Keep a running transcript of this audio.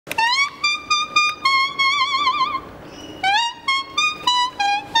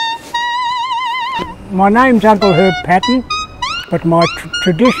My name's Uncle Herb Patton, but my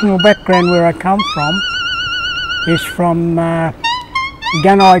traditional background where I come from is from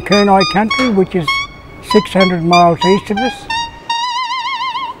Gunai-Kurnai country, which is 600 miles east of us.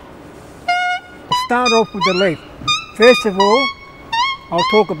 I'll start off with the leaf. First of all, I'll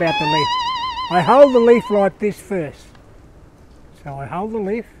talk about the leaf. I hold the leaf like this first. So I hold the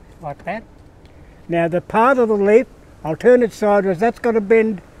leaf like that. Now the part of the leaf, I'll turn it sideways, that's got to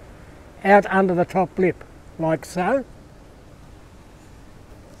bend out under the top lip, like so.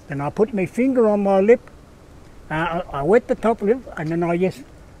 Then I put my finger on my lip, I wet the top lip, and then I just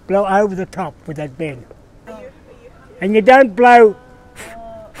blow over the top with that bend. And you don't blow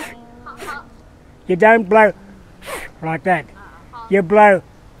like that. You blow.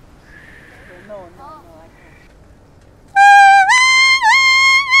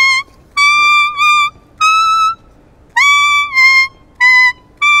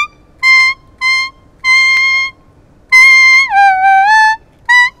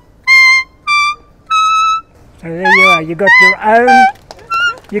 So there you are, you got your own,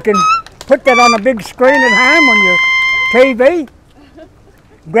 you can put that on a big screen at home on your TV,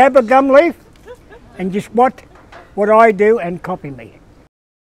 grab a gum leaf and just watch what I do and copy me.